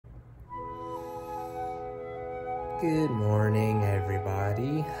Good morning,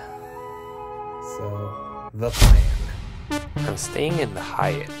 everybody. So, the plan. I'm staying in the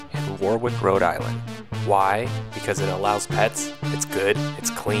Hyatt in Warwick, Rhode Island. Why? Because it allows pets, it's good,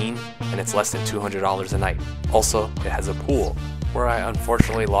 it's clean, and it's less than $200 a night. Also, it has a pool, where I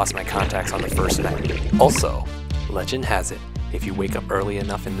unfortunately lost my contacts on the first night. Also, legend has it, if you wake up early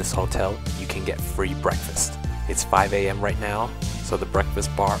enough in this hotel, you can get free breakfast. It's 5 a.m. right now, so the breakfast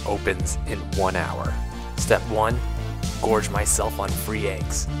bar opens in 1 hour. Step 1, gorge myself on free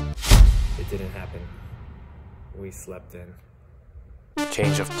eggs. It didn't happen. We slept in.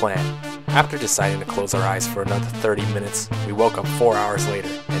 Change of plan. After deciding to close our eyes for another 30 minutes, we woke up 4 hours later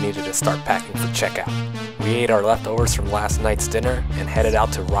and needed to start packing for checkout. We ate our leftovers from last night's dinner and headed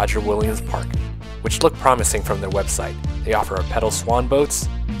out to Roger Williams Park, which looked promising from their website. They offer a pedal swan boats,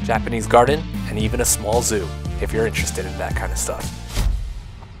 Japanese garden, and even a small zoo, if you're interested in that kind of stuff.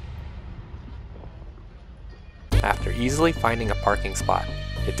 After easily finding a parking spot,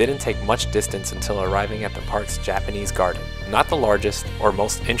 it didn't take much distance until arriving at the park's Japanese garden. Not the largest or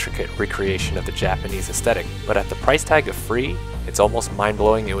most intricate recreation of the Japanese aesthetic, but at the price tag of free, it's almost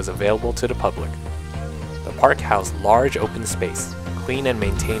mind-blowing it was available to the public. The park housed large open space, clean and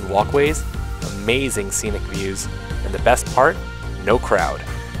maintained walkways, amazing scenic views, and the best part, no crowd.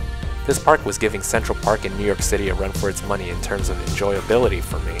 This park was giving Central Park in New York City a run for its money in terms of enjoyability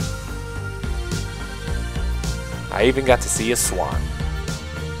for me. I even got to see a swan,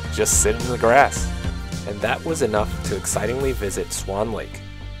 just sitting in the grass. And that was enough to excitingly visit Swan Lake,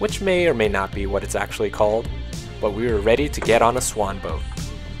 which may or may not be what it's actually called, but we were ready to get on a swan boat.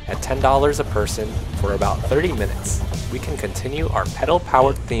 At $10 a person for about 30 minutes, we can continue our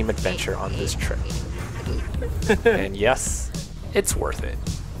pedal-powered theme adventure on this trip. And yes, it's worth it.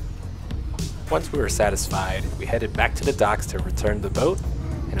 Once we were satisfied, we headed back to the docks to return the boat,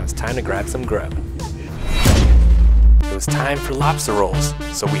 and it was time to grab some grub. It was time for lobster rolls,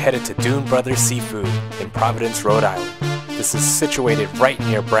 so we headed to Dune Brothers Seafood in Providence, Rhode Island. This is situated right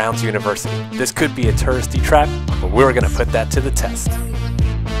near Brown's University. This could be a touristy trap, but we were going to put that to the test.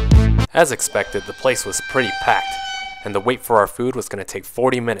 As expected, the place was pretty packed, and the wait for our food was going to take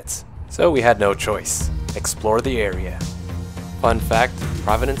 40 minutes, so we had no choice. Explore the area. Fun fact,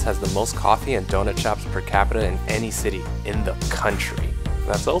 Providence has the most coffee and donut shops per capita in any city in the country.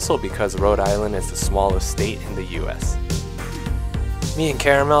 That's also because Rhode Island is the smallest state in the US. Me and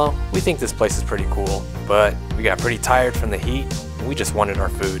Caramel, we think this place is pretty cool, but we got pretty tired from the heat and we just wanted our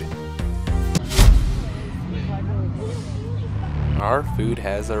food. Our food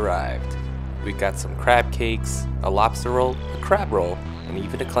has arrived. We got some crab cakes, a lobster roll, a crab roll, and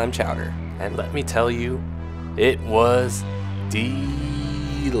even a clam chowder. And let me tell you, it was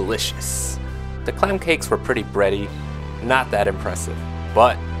delicious. The clam cakes were pretty bready, not that impressive.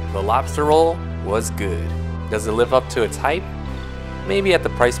 But the lobster roll was good. Does it live up to its hype? Maybe at the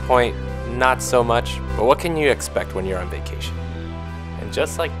price point, not so much, but what can you expect when you're on vacation? And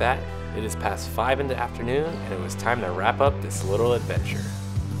just like that, it is past 5 in the afternoon and it was time to wrap up this little adventure.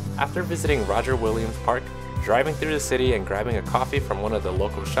 After visiting Roger Williams Park, driving through the city and grabbing a coffee from one of the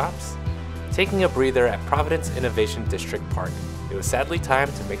local shops, taking a breather at Providence Innovation District Park, it was sadly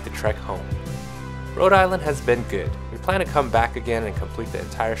time to make the trek home. Rhode Island has been good. We plan to come back again and complete the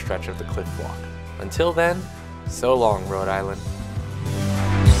entire stretch of the cliff walk. Until then, so long, Rhode Island.